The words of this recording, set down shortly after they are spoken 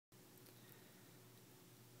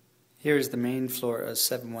Here is the main floor of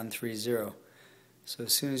 7130. So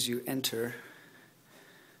as soon as you enter,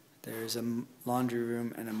 there is a laundry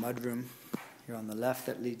room and a mud room here on the left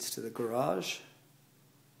that leads to the garage,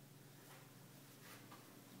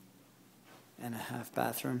 and a half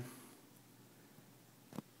bathroom.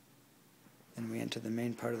 Then we enter the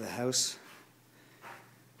main part of the house.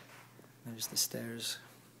 There's the stairs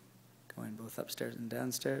going both upstairs and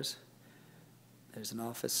downstairs. There's an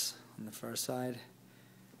office on the far side.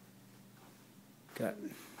 Got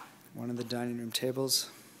one of the dining room tables.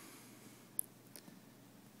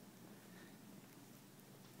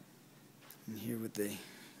 And here with the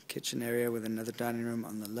kitchen area with another dining room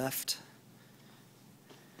on the left.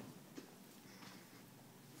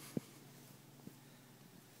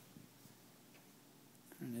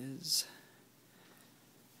 There it is.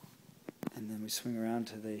 And then we swing around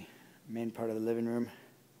to the main part of the living room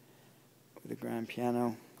with a grand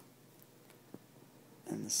piano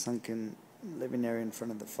and the sunken living area in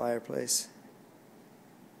front of the fireplace.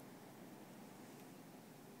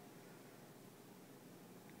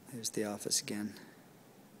 There's the office again.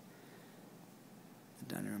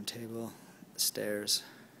 The dining room table, the stairs,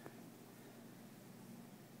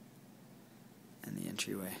 and the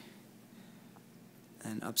entryway.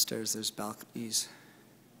 And upstairs there's balconies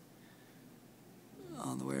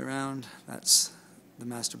all the way around. That's the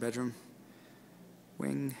master bedroom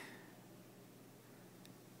wing.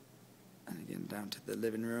 And again down to the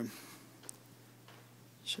living room.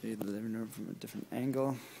 Show you the living room from a different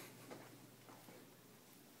angle.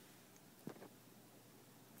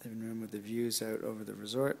 Living room with the views out over the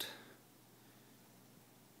resort.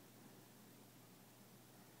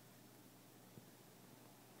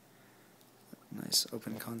 Nice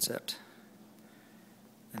open concept.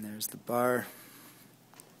 And there's the bar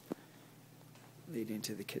leading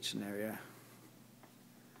to the kitchen area.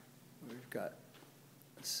 We've got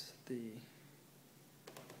the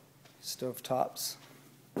stove tops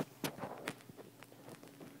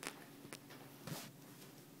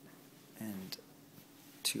and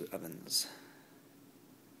 2 ovens.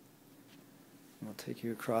 We'll take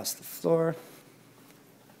you across the floor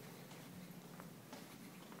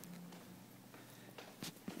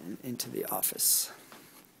and into the office.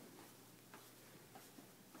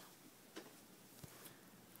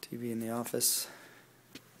 TV in the office,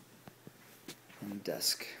 and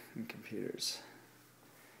desk and computers,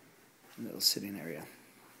 and little sitting area.